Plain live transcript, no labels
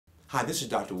Hi, this is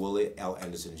Dr. Willie L.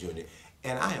 Anderson, Jr.,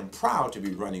 and I am proud to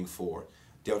be running for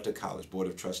Delta College Board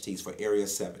of Trustees for Area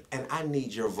 7, and I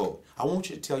need your vote. I want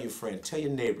you to tell your friends, tell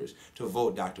your neighbors to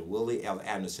vote Dr. Willie L.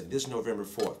 Anderson this November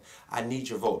 4th. I need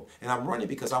your vote, and I'm running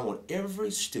because I want every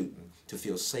student to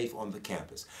feel safe on the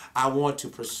campus. I want to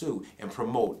pursue and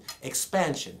promote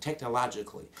expansion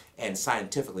technologically and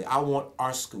scientifically. I want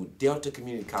our school, Delta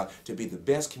Community College, to be the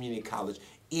best community college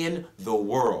in the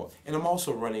world. And I'm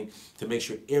also running to make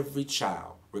sure every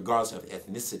child, regardless of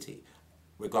ethnicity,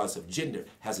 regardless of gender,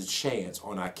 has a chance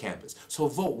on our campus. So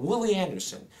vote Willie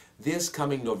Anderson this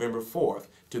coming November 4th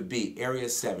to be Area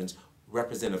 7's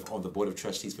representative on the Board of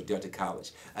Trustees for Delta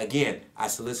College. Again, I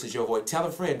solicit your vote. Tell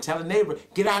a friend, tell a neighbor,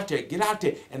 get out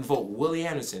there and vote Willie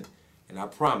Anderson. And I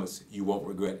promise you won't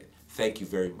regret it. Thank you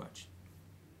very much.